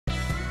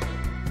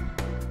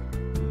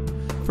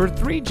For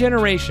 3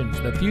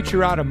 generations, the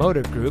Future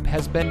Automotive Group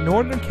has been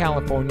Northern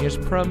California's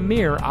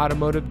premier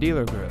automotive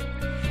dealer group.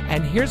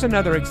 And here's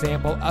another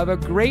example of a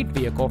great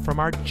vehicle from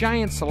our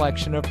giant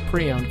selection of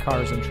pre-owned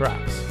cars and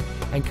trucks.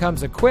 And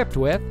comes equipped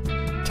with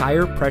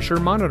tire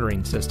pressure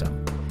monitoring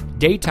system,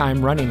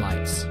 daytime running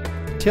lights,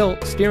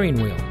 tilt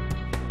steering wheel,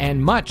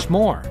 and much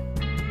more.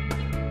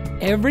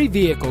 Every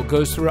vehicle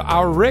goes through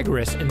our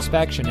rigorous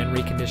inspection and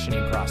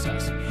reconditioning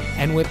process.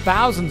 And with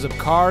thousands of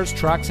cars,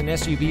 trucks, and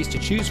SUVs to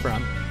choose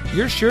from,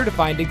 you're sure to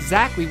find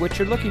exactly what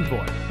you're looking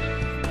for.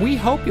 We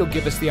hope you'll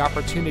give us the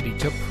opportunity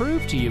to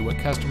prove to you what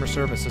customer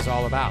service is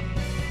all about.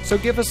 So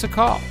give us a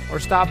call or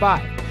stop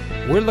by.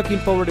 We're looking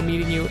forward to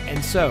meeting you,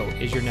 and so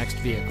is your next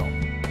vehicle.